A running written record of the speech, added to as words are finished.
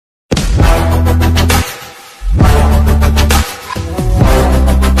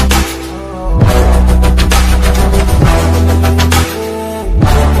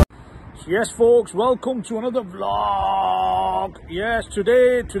Yes folks, welcome to another vlog. Yes,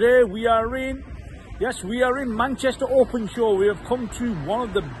 today we are in Manchester Open Show. We have come to one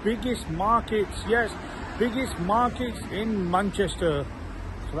of the biggest markets, biggest markets in Manchester.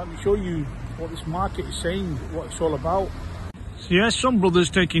 So let me show you what this market is saying, what it's all about. So yes, some brothers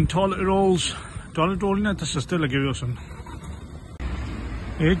taking toilet rolls. Toilet roll na tasste lage hue sun.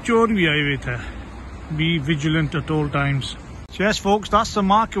 Be vigilant at all times. So yes folks, that's the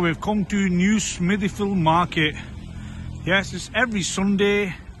market. We've come to New SMITHFIELD Market. Yes, it's every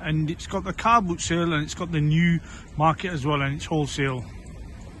Sunday and it's got the car boot sale and it's got the new market as well, and it's wholesale.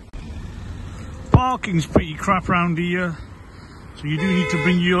 Parking's pretty crap around here, so you do need to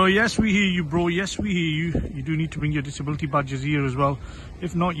bring your, yes we hear you bro, yes we hear you, you do need to bring your disability badges here as well.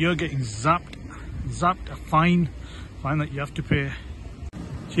 If not, you're getting zapped, a fine that you have to pay.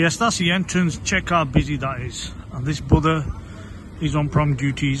 So yes, that's the entrance. Check how busy that is. And this brother is on prom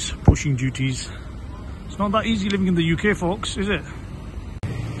duties, pushing duties. It's not that easy living in the UK folks, is it?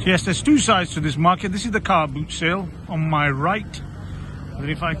 So yes, there's two sides to this market. This is the car boot sale on my right.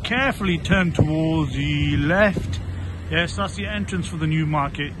 And if I carefully turn towards the left, yes, that's the entrance for the new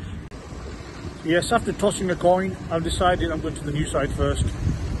market. Yes, after tossing a coin, I've decided I'm going to the new side first.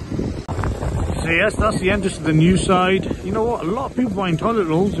 So yes, that's the entrance to the new side. You know what, a lot of people buying toilet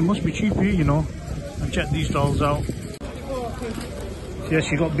rolls. It must be cheap here, you know. And check these stalls out. So yes,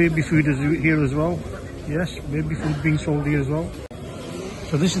 you got baby food here as well. Yes, baby food being sold here as well.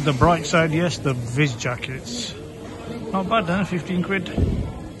 So this is the bright side. Yes, the Viz jackets. Not bad, huh? 15 quid.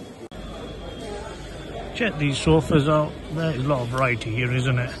 Check these sofas out. There is a lot of variety here,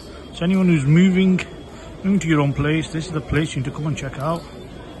 isn't it? So anyone who's moving to your own place, this is the place you need to come and check out.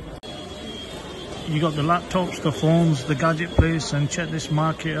 You got the laptops, the phones, the gadget place, and check this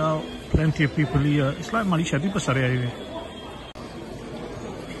market out. Plenty of people here. It's like Malaysia, people are here.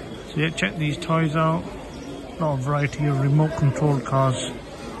 So yeah, check these toys out. A lot of variety of remote controlled cars.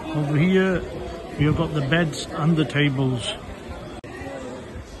 Over here, you've got the beds and the tables.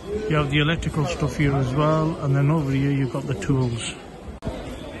 You have the electrical stuff here as well, and then over here you've got the tools.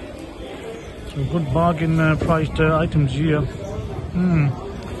 So good bargain priced items here.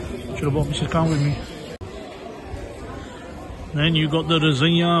 Should have bought Mrs. Khan with me. Then you got the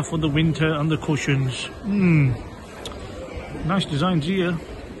Razia for the winter and the cushions. Nice designs here.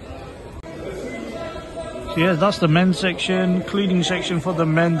 So yeah, that's the men's section, cleaning section for the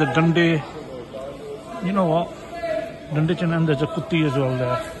men, the Dundee. You know what? Dundee and there's a kutti as well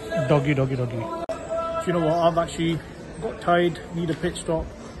there. Doggy. So you know what? I've actually got tired, need a pit stop.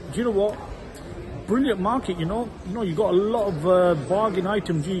 Do you know what? Brilliant market, you know. You got a lot of bargain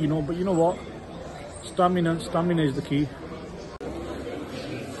items here, you know. But you know what? Stamina is the key. So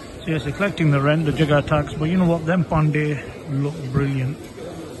yes, they're collecting the rent, the Jaga tax. But you know what? Them Pandey look brilliant.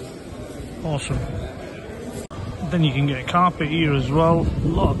 Awesome. Then you can get a carpet here as well. A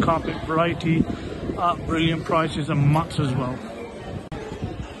lot of carpet variety at brilliant prices, and mats as well.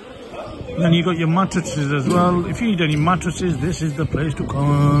 Then you got your mattresses as well. If you need any mattresses, this is the place to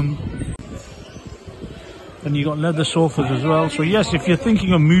come. Then you got leather sofas as well. So yes, if you're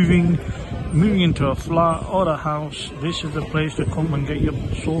thinking of moving into a flat or a house, this is the place to come and get your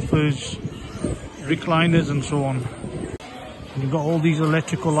sofas, recliners and so on. And you've got all these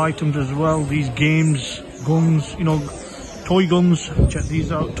electrical items as well, these games, guns, you know, toy guns. Check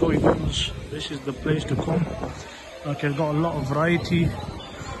these out, toy guns. This is the place to come. Okay, I've got a lot of variety.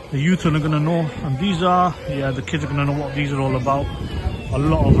 The youth are going to know, and these are, yeah, the kids are going to know what these are all about. A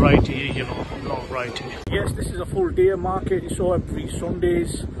lot of variety, you know, a lot of variety. Yes, this is a full day market, so every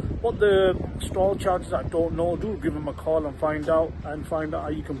Sundays. What the stall charges, I don't know. Do give them a call and find out how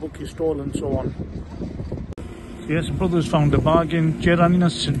you can book your stall and so on. So yes, brothers found a bargain. So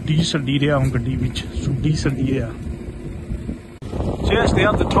yes, they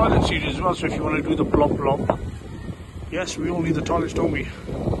have the toilets here as well, so if you want to do the plop. Yes, we all need the toilets, don't we?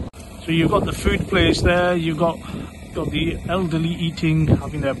 So you've got the food place there, you've got the elderly eating,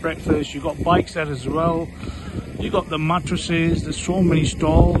 having their breakfast, you've got bikes there as well, you've got the mattresses, there's so many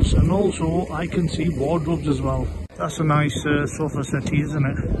stalls, and also I can see wardrobes as well. That's a nice sofa settee, isn't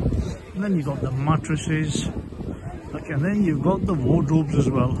it? And then you've got the mattresses, okay, and then you've got the wardrobes as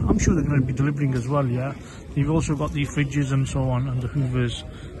well. I'm sure they're going to be delivering as well, yeah. You've also got the fridges and so on, and the hoovers,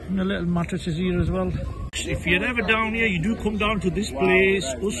 and the little mattresses here as well. If you're ever down here, you do come down to this place,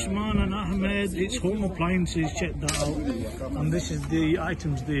 Usman and Ahmed. It's home appliances, check that out. And this is the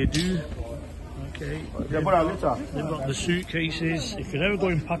items they do. Okay, they've got the suitcases. If you're ever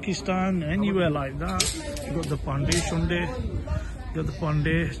going Pakistan, anywhere like that, you've got the Pandey Shunde. Got the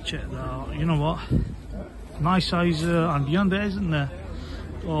Pandey, check that out. You know what? Nice size and there, isn't there?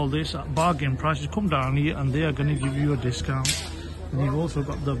 all this at bargain prices. Come down here and they are going to give you a discount. And you've also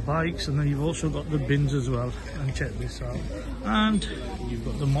got the bikes, and then you've also got the bins as well. And check this out. And you've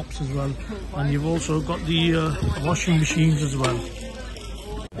got the mops as well. And you've also got the washing machines as well.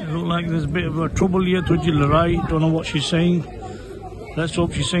 It looks like there's a bit of a trouble here to Larai. Don't know what she's saying. Let's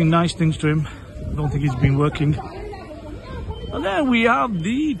hope she's saying nice things to him. I don't think he's been working. And then we have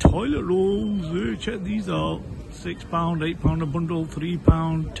the toilet rolls. Check these out. £6, £8 a bundle, £3,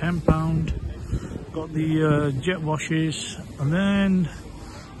 £10. Got the jet washes, and then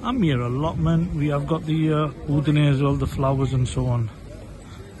Amir allotment. We have got the udine as well, the flowers and so on.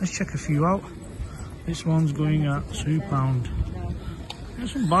 Let's check a few out. This one's going at £2.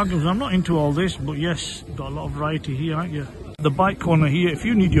 There's some bargains. I'm not into all this, but yes, got a lot of variety here, aren't you? The bike corner here. If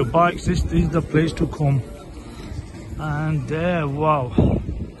you need your bikes, this is the place to come. And there, wow,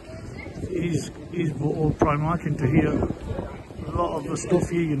 is all Primark into here. A lot of the stuff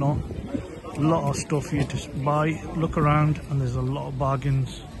here, you know. A lot of stuff here to buy. Look around, and there's a lot of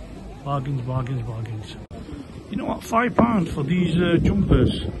bargains. Bargains. You know what? £5 for these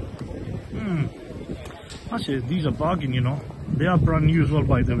jumpers. That's it. These are bargain, you know. They are brand new as well,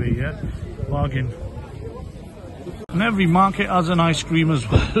 by the way. Yeah, bargain. And every market has an ice cream as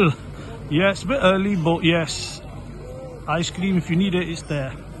well. Yeah, it's a bit early, but yes, ice cream, if you need it, it's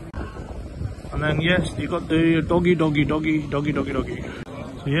there. And then yes, you got the doggy.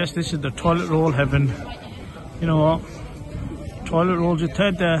 So yes, this is the toilet roll heaven. You know what? Toilet rolls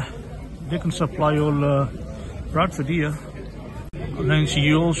are there. They can supply all Bradford here. And then so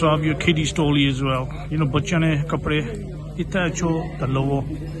you also have your kiddie stall here as well. You know, bachane kapre, itacho, the lower.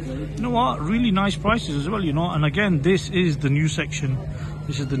 You know what? Really nice prices as well, you know. And again, this is the new section.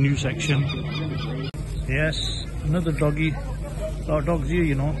 Yes, another doggy. A lot of dogs here,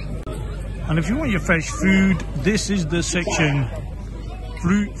 you know. And if you want your fresh food, this is the section.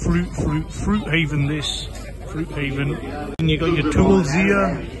 Fruit haven. This fruit haven. And you got your tools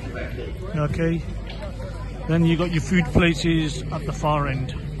here. Okay. Then you got your food places at the far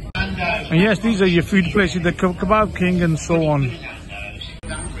end. And yes, these are your food places, the Kebab King and so on.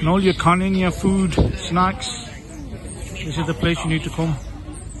 And all your canning, your food, snacks. This is the place you need to come.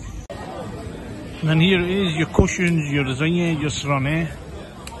 And then here is your cushions, your lasagna, your sarane.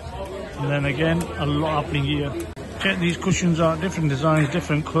 And then again, a lot happening here. Check these cushions out, different designs,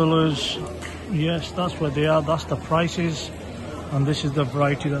 different colours. Yes, that's where they are, that's the prices. And this is the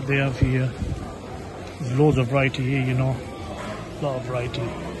variety that they have here. There's loads of variety here, you know. A lot of variety.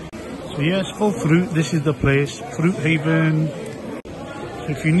 So yes, for fruit, this is the place. Fruit Haven. So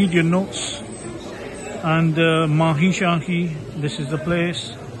if you need your nuts and mahi shahi, this is the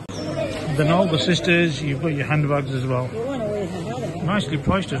place. Then all the sisters, you've got your handbags as well. Nicely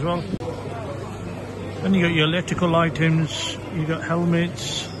priced as well. Then you got your electrical items, you got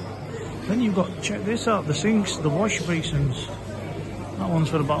helmets. Then you've got, check this out, the sinks, the wash basins. That one's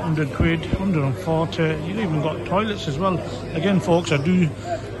for about 100 quid, 140. You've even got toilets as well. Again, folks, I do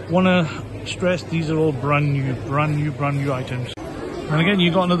want to stress these are all brand new items. And again,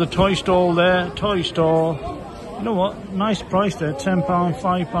 you've got another toy stall there, toy store. You know what? Nice price there, £10,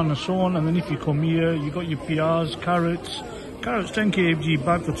 £5 and so on. And then if you come here, you got your pears, carrots 10 kg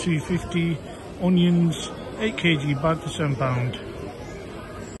bag for £2.50, onions 8 kg bag for £7.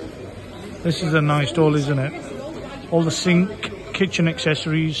 This is a nice stall, isn't it? All the sink, kitchen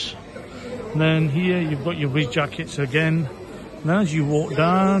accessories. And then here you've got your whiz jackets again. And as you walk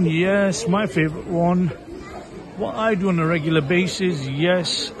down, yes, my favourite one. What I do on a regular basis,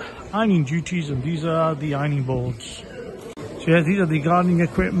 yes, ironing duties, and these are the ironing boards. So yeah, these are the gardening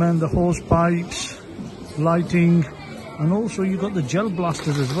equipment, the hose pipes, lighting, and also you got the gel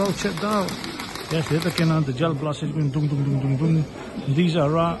blasters as well. Check that out. Yes, the other can have the gel blasters going dung dung dung dung dung. And these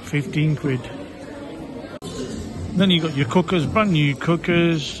are at 15 quid. Then you got your cookers, brand new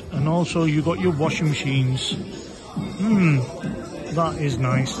cookers, and also you got your washing machines. That is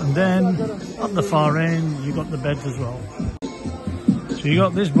nice. And then at the far end you got the beds as well. So you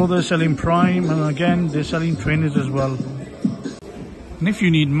got this brother selling Prime, and again they're selling trainers as well. And if you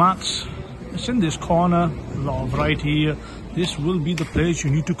need mats, it's in this corner. A lot of variety here. This will be the place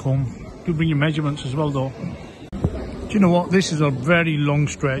you need to come. Do bring your measurements as well though. Do you know what? This is a very long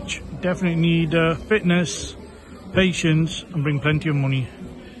stretch. Definitely need fitness, patience, and bring plenty of money.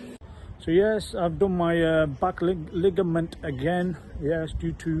 So yes, I've done my back ligament again. Yes,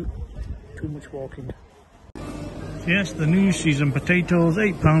 due to too much walking. Yes, the new season potatoes,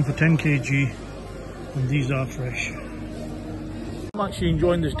 £8 for 10 kg, and these are fresh. I'm actually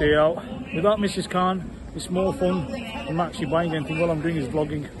enjoying this day out. Without Mrs. Khan, it's more fun. I'm actually buying anything. All I'm doing is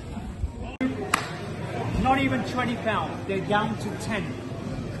vlogging. Not even £20, they're down to 10.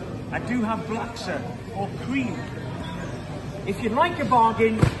 I do have black, sir, or cream. If you'd like a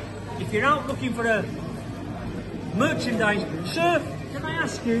bargain, if you're out looking for a merchandise, sir, can I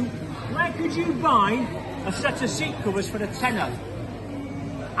ask you, where could you buy a set of seat covers for a tenner?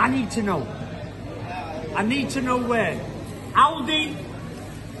 I need to know. I need to know where. Aldi,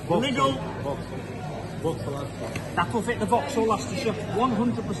 Lidl. That'll fit the Vauxhall Leicestershire,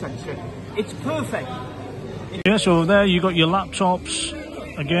 100%, sir. It's perfect. Yeah, so there you got your laptops.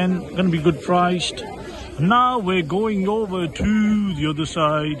 Again, going to be good priced. Now we're going over to the other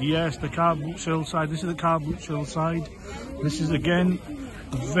side. Yes, the car boot sale side. This is the car boot sale side. This is again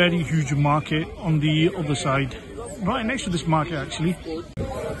a very huge market on the other side. Right next to this market actually.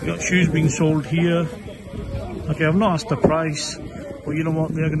 We got shoes being sold here. Okay, I've not asked the price, but you know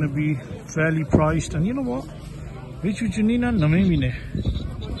what, they're going to be fairly priced. And you know what, which would you need? No, maybe ne.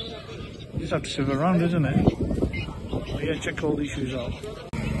 Just have to serve around, isn't it? Oh yeah, check all these shoes out.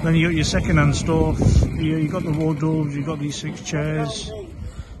 Then you got your second-hand stuff. Here you got the wardrobes. You got these 6 chairs.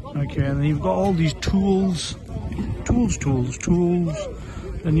 Okay, and then you've got all these tools.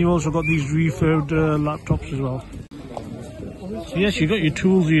 And you also got these refurbed laptops as well. So yes, you got your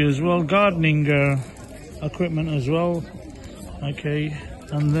tools here as well. Gardening equipment as well. Okay,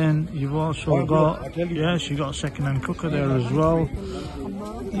 and then you've also got, yes, you got a second-hand cooker there as well.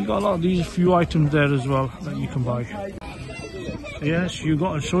 You got a lot of these few items there as well that you can buy. Yes, you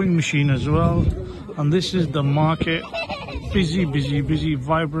got a sewing machine as well. And this is the market. Busy,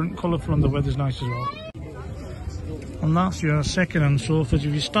 vibrant, colourful, and the weather's nice as well. And that's your second-hand sofas.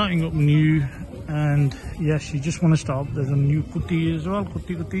 If you're starting up new, and yes, you just want to start up, there's a new kuti as well,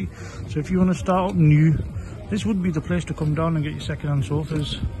 kuti. So if you want to start up new, this would be the place to come down and get your second-hand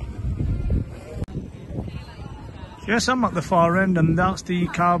sofas. Yes, I'm at the far end, and that's the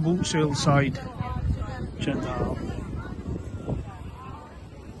car boot sale side. Check that out.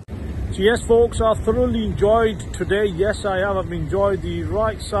 So yes folks, I've thoroughly enjoyed today. Yes, I have. I've enjoyed the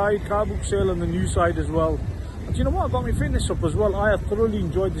right side, car boot sale, and the new side as well. And you know what, I got my fitness up as well. I have thoroughly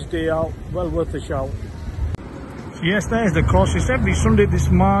enjoyed this day out. Well worth a shout. So yes, there's the cost. It's every Sunday this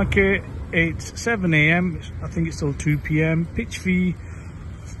market. It's 7 AM. I think it's till 2 PM. Pitch fee,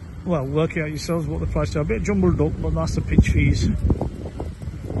 well, work it out yourselves what the price are. A bit jumbled up, but that's the pitch fees.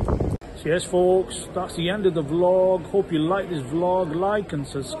 So yes folks, that's the end of the vlog. Hope you like this vlog. Like and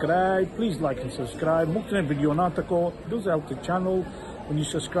subscribe. Please like and subscribe. Mukhtane video natako. It does help the channel when you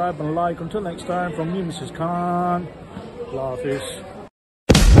subscribe and like. Until next time, from me, Mrs. Khan. Allah Hafiz.